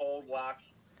Stone Cold lock.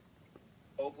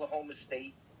 Oklahoma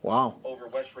State Wow. over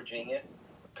West Virginia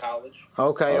College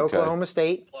Okay, Okay. Oklahoma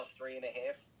State. plus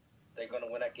 3.5. They're going to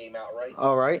win that game outright.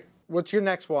 All right. What's your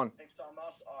next one? Pick something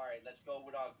else. All right, let's go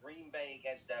with Green Bay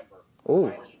against Denver. Ooh.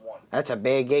 -1. That's a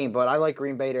bad game, but I like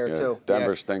Green Bay there Yeah, too.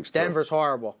 Denver stinks, too. Denver's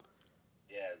horrible.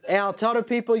 Yeah. Al, tell the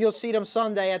people you'll see them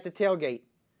Sunday at the tailgate.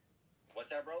 What's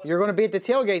that, brother? You're going to be at the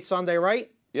tailgate Sunday,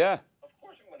 right? Yeah. Of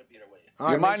course I'm going to be there with you. All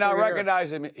You right, might make sure not you're there.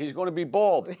 recognize him. He's going to be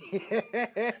bald.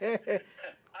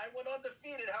 I went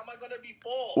undefeated. How am I going to be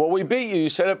bald? Well, we beat you. You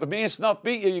said if me and Snuff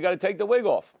beat you, you got to take the wig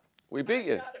off. We beat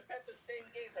you. I got to bet the same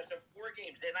game. I said 4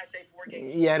 games. Didn't I say 4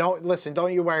 games? Yeah,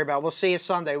 don't you worry about it. We'll see you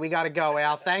Sunday. We got to go,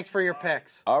 Al. Thanks for your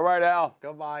picks. All right, Al.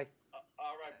 Goodbye.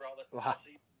 All right, brother. Wow. I'll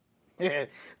see you. Yeah,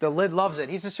 the Lid loves it.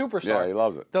 He's a superstar. Yeah, he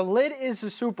loves it. The Lid is a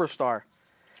superstar.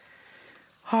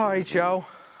 All right, Joe.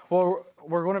 Well,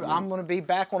 I'm gonna be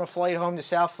back on a flight home to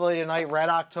South Philly tonight. Red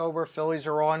October. Phillies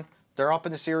are on. They're up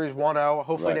in the series 1-0.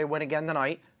 Hopefully Right. they win again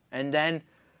tonight. And then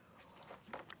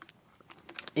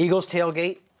Eagles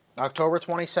tailgate, October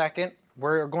 22nd.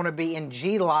 We're going to be in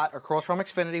G-Lot across from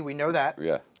Xfinity. We know that,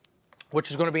 Yeah. which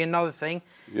is going to be another thing.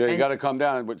 Yeah, you And got to come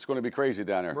down. It's going to be crazy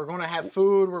down there. We're going to have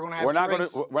food. We're going to have We're not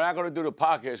drinks. going to do the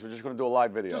podcast. We're just going to do a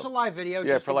live video. Just a live video.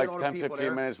 Yeah, just for to like get all the 10, people 15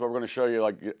 there. minutes. Where we're going to show you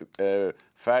like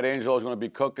Fat Angel is going to be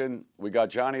cooking. We got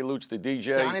Johnny Luch, the DJ.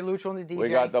 Johnny Luch on the DJ. We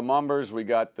got the Mumbers. We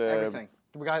got Everything.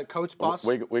 We got Coach Bus.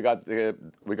 We got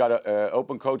a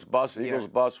open coach bus, Eagles Yeah.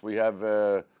 bus. We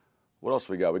have what else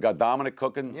we got? We got Dominic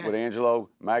cooking Yeah. with Angelo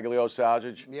Maglio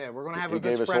Sausage. Yeah, we're gonna have He a good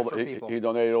gave us spread all for the, people. He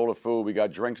donated all the food. We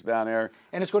got drinks down there.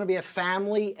 And it's going to be a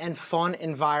family and fun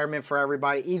environment for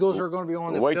everybody. Eagles are going to be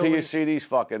on the Wait till you Phillies. see these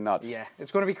fucking nuts. Yeah, it's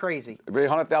going to be crazy. There'll be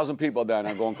 100,000 people down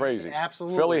there going crazy.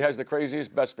 Absolutely. Philly has the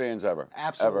craziest, best fans ever.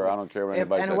 Absolutely. Ever. I don't care what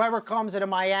anybody And says. whoever comes in a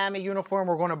Miami uniform,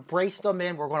 we're going to brace them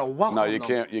in. We're going to welcome No, them. you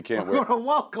can't. You can't We're wear. going to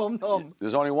welcome them.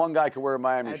 There's only one guy can wear a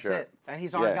Miami That's shirt. it. And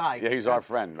he's our guy. Yeah, he's our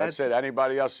friend. That's it.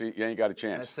 Anybody else, you ain't got a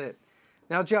chance. That's it.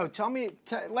 Now, Joe, tell me.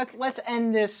 Let's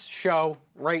end this show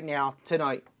right now,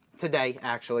 today,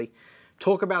 actually.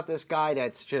 Talk about this guy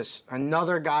that's just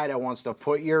another guy that wants to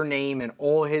put your name in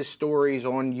all his stories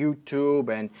on YouTube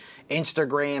and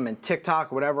Instagram and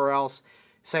TikTok, whatever else,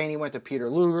 saying he went to Peter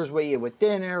Luger's with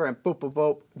dinner and boop, boop,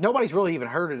 boop. Nobody's really even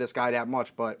heard of this guy that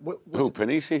much, but... Who,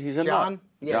 Panisi? He's in John?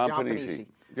 that. Yeah, John Panisi.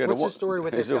 Yeah, What's the story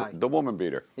with he's this guy? The woman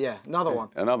beater. Yeah, another one.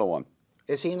 Another one.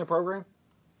 Is he in the program?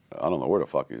 I don't know where the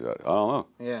fuck he's at. I don't know.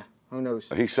 Yeah, who knows?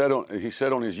 He said on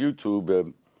his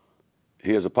YouTube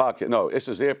he has a podcast. No, this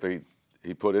is after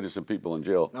he put innocent people in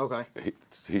jail. Okay.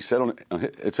 He said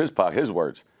it's his podcast, his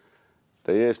words.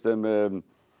 They asked him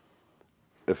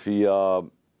if he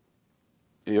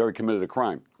ever committed a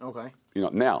crime. Okay. You know,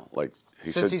 now like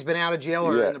he Since said, he's been out of jail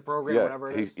or in the program,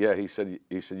 whatever it is. He said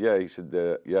I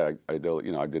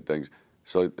did, I did things.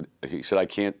 So he said I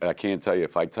can't tell you.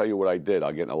 If I tell you what I did,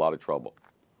 I'll get in a lot of trouble.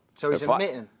 So he's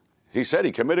admitting. He said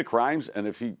he committed crimes, and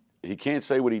if he can't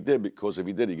say what he did because if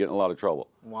he did, he'd get in a lot of trouble.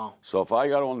 Wow. So if I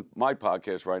got on my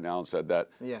podcast right now and said that,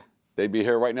 Yeah. they'd be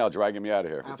here right now dragging me out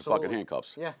of here with the Absolutely. fucking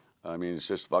handcuffs. Yeah. I mean, it's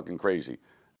just fucking crazy.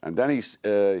 And then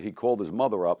he called his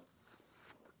mother up.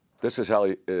 This is how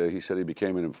he said he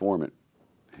became an informant.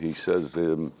 He says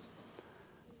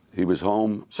he was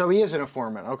home. So he is an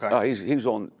informant. Okay. He's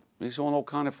on all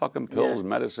kind of fucking pills,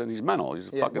 medicine. He's mental. He's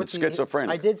fucking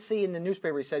schizophrenic. I did see in the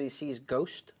newspaper he said he sees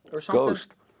ghost or something.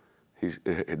 Ghost.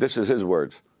 This is his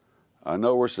words. I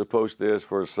know we're supposed to ask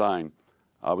for a sign.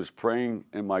 I was praying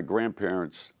in my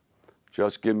grandparents,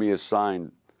 just give me a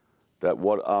sign that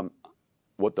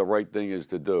what the right thing is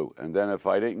to do. And then if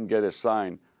I didn't get a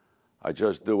sign, I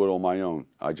just do it on my own.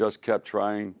 I just kept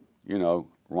trying, run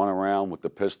around with the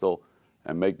pistol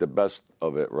and make the best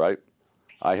of it, right?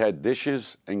 I had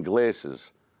dishes and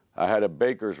glasses. I had a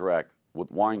baker's rack with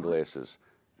wine glasses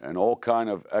and all kind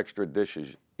of extra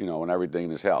dishes, and everything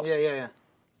in his house. Yeah.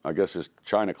 I guess it's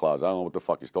china closet. I don't know what the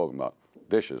fuck he's talking about.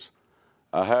 Dishes.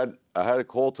 I had a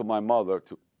call to my mother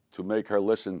to make her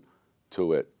listen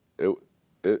to it.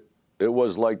 It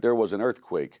was like there was an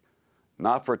earthquake.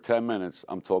 Not for 10 minutes,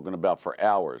 I'm talking about for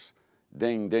hours.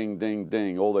 Ding, ding, ding,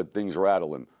 ding, all the things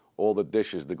rattling, all the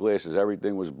dishes, the glasses,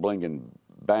 everything was blinging,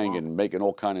 banging, making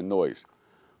all kind of noise.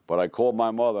 But I called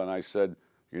my mother and I said,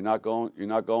 you're not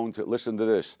going to listen to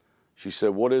this. She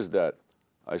said, what is that?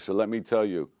 I said, let me tell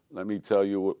you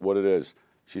what it is.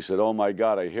 She said, oh my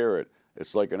God, I hear it.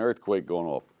 It's like an earthquake going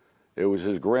off. It was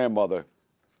his grandmother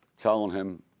telling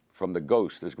him from the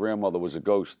ghost. His grandmother was a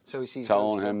ghost, so he sees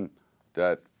telling him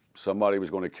that somebody was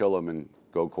going to kill him and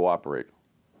go cooperate.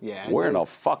 Yeah. Where in the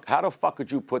fuck? How the fuck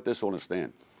could you put this on a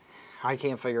stand? I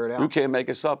can't figure it out. You can't make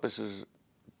this up. This is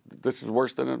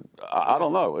worse than I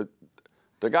don't know.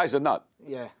 The guy's a nut.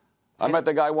 Yeah. I met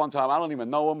the guy one time. I don't even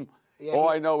know him. Yeah, all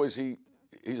I know is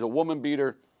he's a woman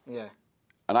beater. Yeah.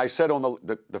 And I said on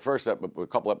the first a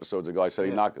couple episodes ago, I said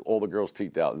he knocked all the girls'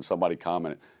 teeth out, and somebody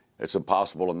commented, it's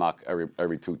impossible to knock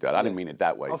every tooth out. I didn't mean it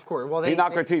that way. Of course. Well, he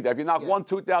knocked her teeth. If you knock one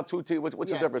tooth out, two teeth,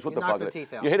 what's the difference? What the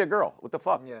fuck? You hit a girl. What the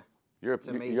fuck? Yeah.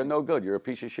 You're no good. You're a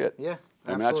piece of shit. Yeah.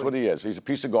 I mean, that's what he is. He's a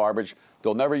piece of garbage.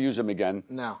 They'll never use him again.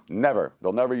 No. Never.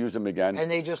 They'll never use him again.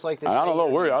 And they just like to say, I don't know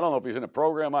where. I don't know if he's in a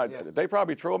program. They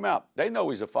probably threw him out. They know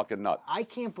he's a fucking nut. I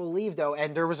can't believe, though,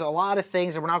 and there was a lot of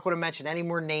things, and we're not going to mention any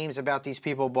more names about these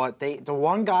people, but the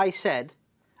one guy said,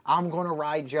 I'm going to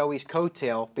ride Joey's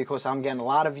coattail because I'm getting a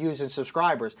lot of views and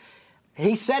subscribers.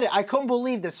 He said it. I couldn't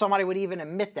believe that somebody would even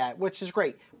admit that, which is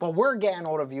great. But we're getting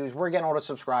all the views, we're getting all the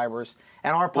subscribers,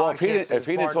 and our podcast if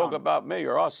he didn't talk about me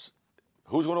or us,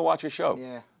 who's going to watch his show?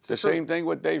 Yeah, it's the same thing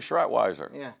with Dave Schratweiser.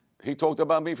 Yeah. He talked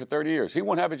about me for 30 years. He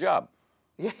wouldn't have a job.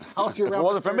 Yeah, he followed you if it around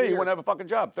wasn't for me, he years. wouldn't have a fucking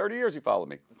job. 30 years he followed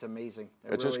me. It's amazing.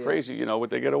 It's really just crazy, what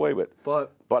they get away with.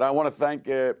 But I want to thank...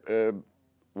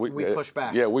 we push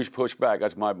back. Yeah, we push back.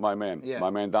 That's my man. Yeah. My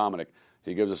man Dominic.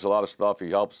 He gives us a lot of stuff. He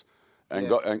helps. And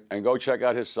go check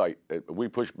out his site. We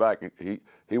push back.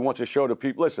 He wants to show the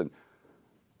people. Listen,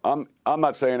 I'm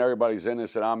not saying everybody's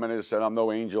innocent. I'm innocent. I'm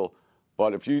no angel.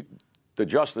 But the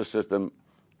justice system,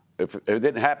 if it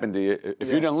didn't happen to you, if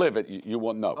you didn't live it, you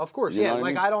wouldn't know. Of course, you know what I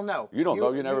mean? I don't know. You don't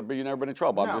know. You never been in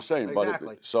trouble. No, I'm just saying.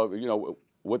 Exactly. But so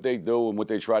what they do and what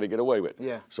they try to get away with.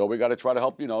 Yeah. So we got to try to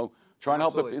help. Trying to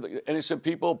help the innocent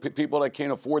people that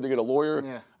can't afford to get a lawyer.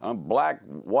 Yeah. Black,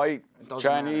 white,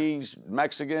 Chinese, matter.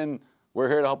 Mexican. We're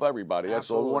here to help everybody.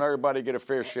 That's all. We want everybody to get a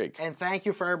fair shake. And thank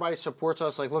you for everybody who supports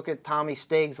us. Like, look at Tommy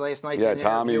Stiggs last night. Yeah,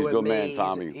 Tommy's a good man,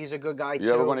 Tommy. He's a good guy, too.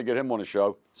 Yeah, we're going to get him on the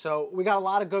show. So we got a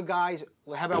lot of good guys.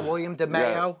 How about William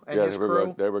DeMayo and his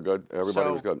crew? They were good.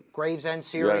 Everybody was good. Gravesend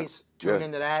series. Tune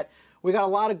into that. We got a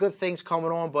lot of good things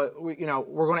coming on, but we're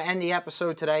going to end the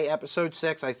episode today, episode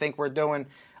 6. I think we're doing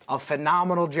a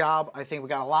phenomenal job. I think we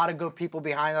got a lot of good people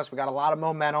behind us. We got a lot of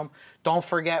momentum. Don't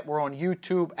forget, we're on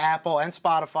YouTube, Apple, and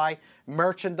Spotify.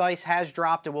 Merchandise has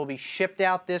dropped. It will be shipped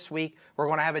out this week. We're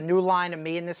going to have a new line of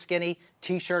Me and the Skinny,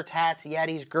 T-shirts, hats,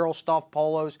 Yetis, girl stuff,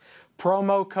 polos.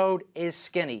 Promo code is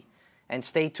Skinny. And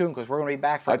stay tuned because we're going to be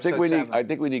back for episode 7. I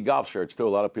think we need golf shirts, too. A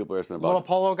lot of people are asking about Little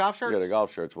polo golf shirts? Yeah, the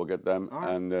golf shirts. We'll get them.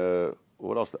 Right. And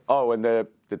what else? Oh, and the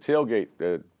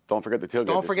tailgate. Don't forget the tailgate.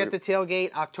 Don't forget the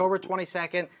tailgate, October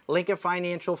 22nd, Lincoln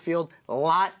Financial Field,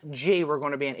 Lot G we're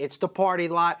going to be in. It's the party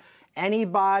lot.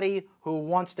 Anybody who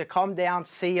wants to come down,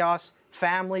 see us,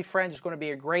 family, friends, it's going to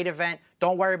be a great event.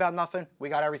 Don't worry about nothing. We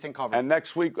got everything covered. And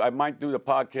next week, I might do the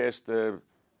podcast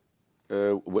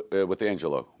with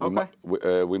Angelo. Okay.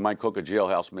 We might cook a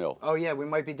jailhouse meal. Oh, yeah, we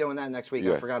might be doing that next week.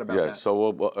 I forgot about that. Yeah, so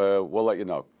we'll let you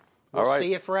know. We'll All right.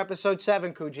 see you for episode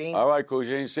 7, Kujin. All right,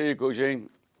 Kujin. See you, Kujin.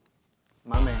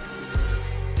 My man.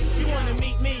 You want to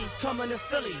meet me? Come coming to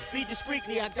Philly, be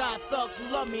discreetly. I got thugs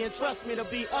who love me and trust me to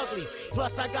be ugly.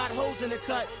 Plus I got hoes in the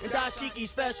cut and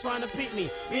dashikis fast trying to beat me.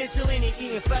 Me and Cellini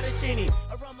eating fettuccine.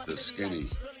 The Skinny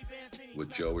with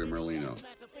Joey Merlino.